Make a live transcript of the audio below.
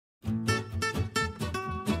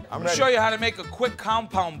I'm gonna show you how to make a quick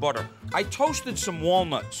compound butter. I toasted some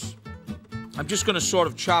walnuts. I'm just gonna sort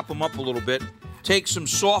of chop them up a little bit. Take some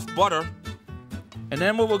soft butter, and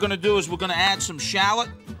then what we're gonna do is we're gonna add some shallot,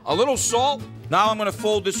 a little salt. Now I'm gonna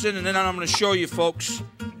fold this in, and then I'm gonna show you folks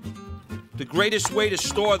the greatest way to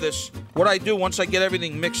store this. What I do once I get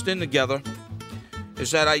everything mixed in together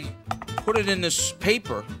is that I put it in this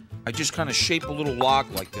paper. I just kind of shape a little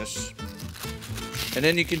log like this. And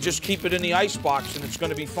then you can just keep it in the ice box and it's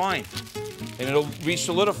gonna be fine. And it'll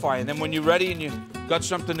re-solidify. And then when you're ready and you got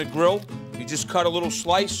something to grill, you just cut a little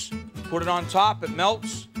slice, put it on top, it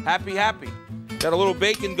melts. Happy, happy. Got a little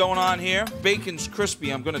bacon going on here. Bacon's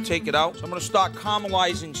crispy, I'm gonna take it out. So I'm gonna start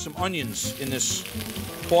caramelizing some onions in this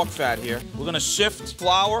pork fat here. We're gonna sift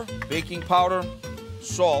flour, baking powder,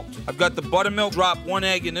 salt. I've got the buttermilk, drop 1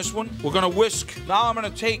 egg in this one. We're gonna whisk. Now I'm gonna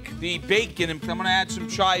take the bacon and I'm gonna add some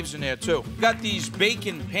chives in there too. Got these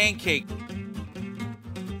bacon pancakes.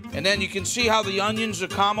 And then you can see how the onions are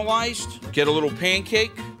caramelized. Get a little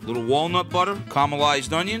pancake, a little walnut butter,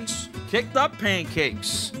 caramelized onions, kicked up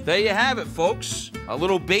pancakes. There you have it, folks. A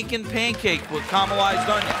little bacon pancake with caramelized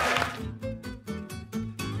onions.